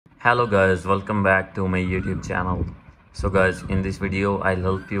Hello guys, welcome back to my YouTube channel. So guys, in this video I'll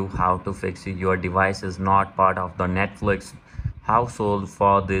help you how to fix your device is not part of the Netflix household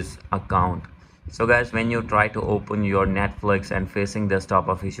for this account. So guys, when you try to open your Netflix and facing this type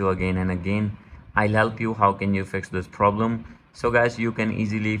of issue again and again, I'll help you how can you fix this problem. So guys, you can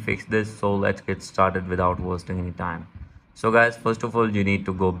easily fix this. So let's get started without wasting any time. So guys, first of all you need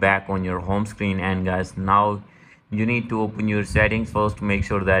to go back on your home screen, and guys, now you need to open your settings first to make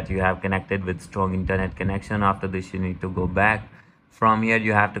sure that you have connected with strong internet connection. After this you need to go back. From here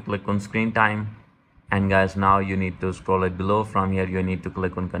you have to click on screen time, and guys, now you need to scroll it below. From here you need to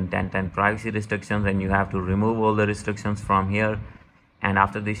click on content and privacy restrictions, and you have to remove all the restrictions from here. And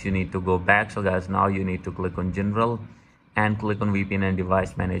after this you need to go back. So guys, now you need to click on general and click on VPN and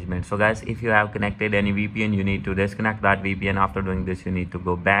device management. So guys, if you have connected any VPN, you need to disconnect that VPN. After doing this you need to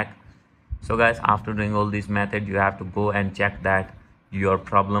go back. So guys, after doing all these methods, you have to go and check that your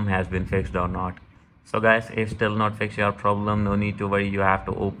problem has been fixed or not. So guys, if still not fix your problem, no need to worry. You have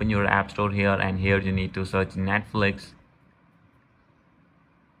to open your app store here, and here you need to search Netflix.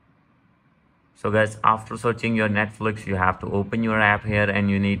 So guys, after searching your Netflix, you have to open your app here, and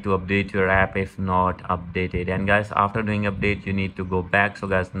you need to update your app if not updated. And guys, after doing update, you need to go back. So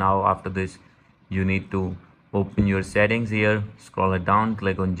guys, now after this you need to open your settings here, scroll it down,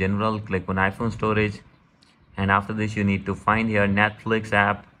 click on general, click on iPhone storage, and after this you need to find here Netflix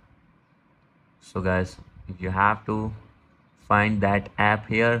app. So guys, you have to find that app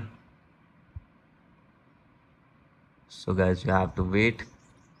here. So guys, you have to wait.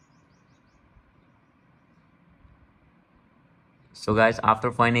 So guys,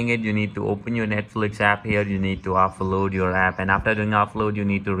 after finding it, you need to open your Netflix app here. You need to offload your app, and after doing offload you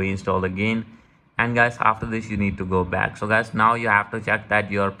need to reinstall again. And guys, after this you need to go back. So guys, now you have to check that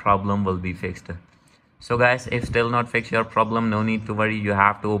your problem will be fixed. So guys, if still not fix your problem, no need to worry. You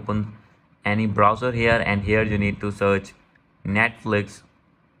have to open any browser here, and here you need to search Netflix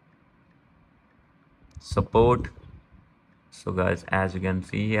support. So guys, as you can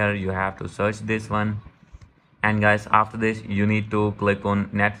see here, you have to search this one. And guys, after this you need to click on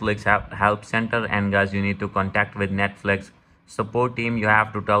Netflix help center, and guys, you need to contact with Netflix support team. You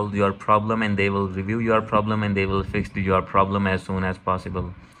have to tell your problem, and they will review your problem, and they will fix your problem as soon as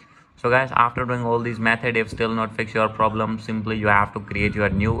possible. So guys, after doing all these methods, if still not fix your problem, simply you have to create your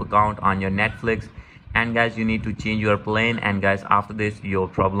new account on your Netflix, and guys, you need to change your plan. And guys, after this your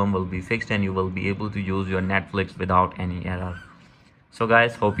problem will be fixed, and you will be able to use your Netflix without any error. So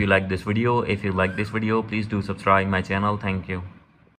guys, hope you like this video. If you like this video, please do subscribe my channel. Thank you.